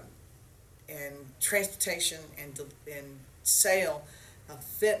transportation and sale of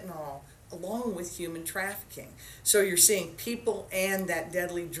fentanyl along with human trafficking. So you're seeing people and that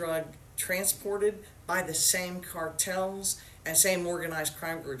deadly drug transported by the same cartels and same organized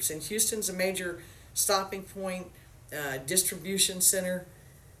crime groups. And Houston's a major stopping point, distribution center,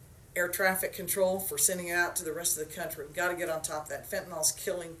 air traffic control for sending it out to the rest of the country. We've got to get on top of that. Fentanyl's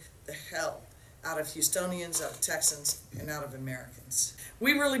killing the hell out of Houstonians, out of Texans, and out of Americans.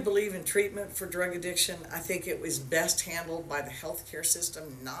 We really believe in treatment for drug addiction. I think it was best handled by the healthcare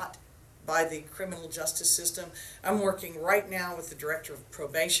system, not by the criminal justice system. I'm working right now with the director of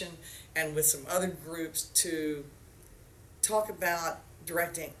probation and with some other groups to talk about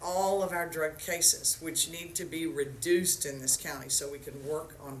directing all of our drug cases, which need to be reduced in this county so we can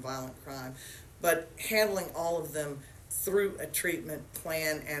work on violent crime, but handling all of them through a treatment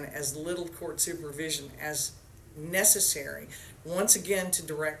plan and as little court supervision as necessary, once again to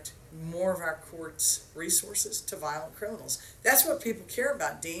direct more of our courts' resources to violent criminals. That's what people care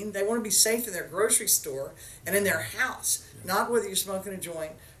about, Dean. They want to be safe in their grocery store and in their house, not whether you're smoking a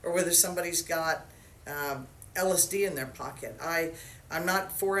joint or whether somebody's got LSD in their pocket. I'm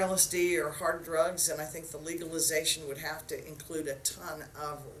not for LSD or hard drugs, and I think the legalization would have to include a ton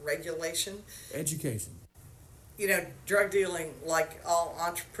of regulation. Education. You know, drug dealing, like all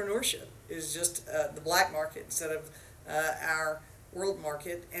entrepreneurship, is just the black market instead of our world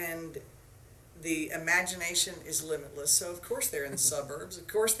market, and the imagination is limitless. So of course they're in the suburbs, of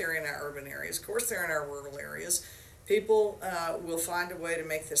course they're in our urban areas, of course they're in our rural areas. People will find a way to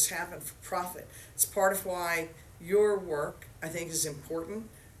make this happen for profit. It's part of why your work, I think, is important.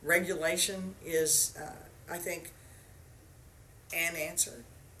 Regulation is, I think, an answer.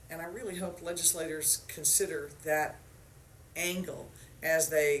 And I really hope legislators consider that angle as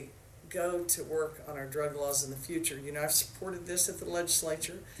they go to work on our drug laws in the future. You know, I've supported this at the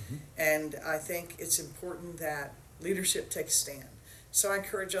legislature, and I think it's important that leadership take a stand. So I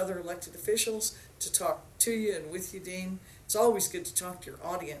encourage other elected officials to talk to you and with you, Dean. It's always good to talk to your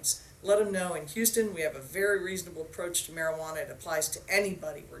audience. Let them know in Houston we have a very reasonable approach to marijuana. It applies to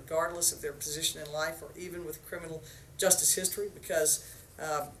anybody, regardless of their position in life or even with criminal justice history, because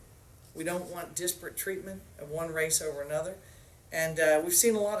we don't want disparate treatment of one race over another. And we've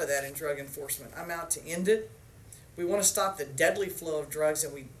seen a lot of that in drug enforcement. I'm out to end it. We want to stop the deadly flow of drugs,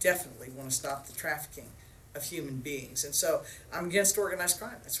 and we definitely want to stop the trafficking of human beings. And so I'm against organized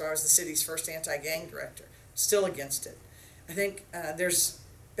crime. That's why I was the city's first anti-gang director. Still against it. I think there's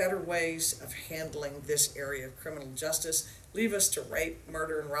better ways of handling this area of criminal justice. Leave us to rape,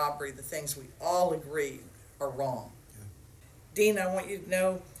 murder, and robbery, the things we all agree are wrong. Yeah. Dean, I want you to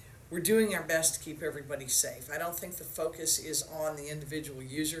know we're doing our best to keep everybody safe. I don't think the focus is on the individual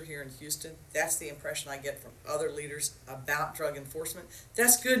user here in Houston. That's the impression I get from other leaders about drug enforcement.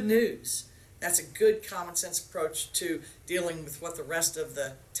 That's good news. That's a good common sense approach to dealing with what the rest of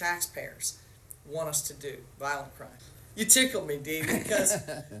the taxpayers want us to do, violent crime. You tickle me, Dean, because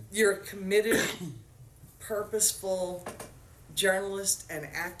you're a committed, purposeful journalist and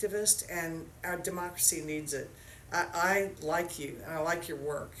activist, and our democracy needs it. I like you, and I like your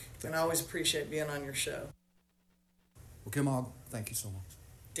work, and I always appreciate being on your show. Well, Kim Ogg, thank you so much.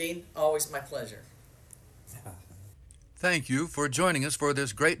 Dean, always my pleasure. Thank you for joining us for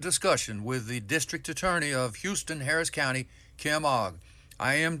this great discussion with the District Attorney of Houston, Harris County, Kemog.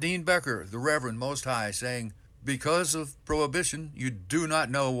 I am Dean Becker, the Reverend Most High, saying, because of prohibition, you do not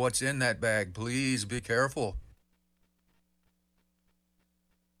know what's in that bag. Please be careful.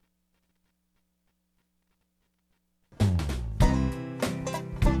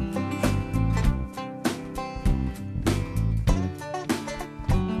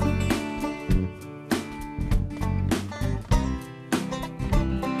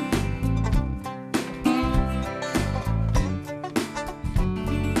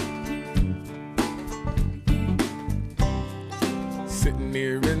 Sitting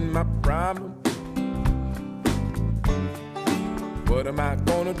here in my problem. What am I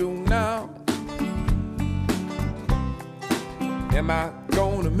gonna do now? Am I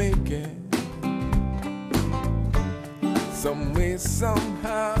gonna make it? Some way,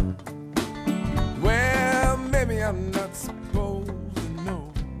 somehow. Well, maybe I'm not supposed to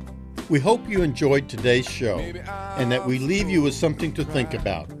know. We hope you enjoyed today's show and that we leave you with something to think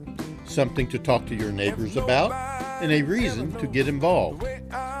about, something to talk to your neighbors about, and a reason to get involved.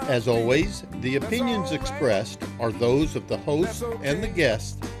 As always, the opinions expressed are those of the host and the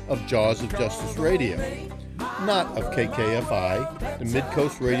guests of Jaws of Justice Radio, not of KKFI, the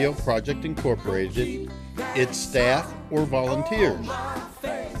Mid-Coast Radio Project Incorporated, its staff, or volunteers.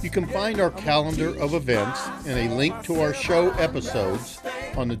 You can find our calendar of events and a link to our show episodes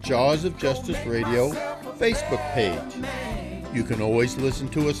on the Jaws of Justice Radio Facebook page. You can always listen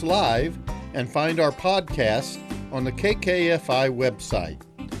to us live and find our podcasts on the KKFI website,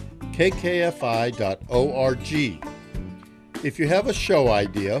 kkfi.org. If you have a show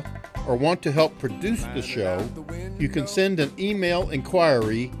idea or want to help produce the show, you can send an email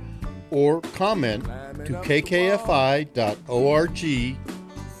inquiry or comment to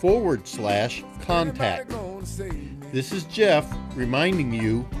kkfi.org/contact. This is Jeff reminding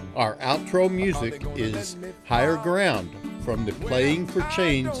you our outro music is Higher Ground from the Playing for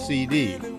Change CD.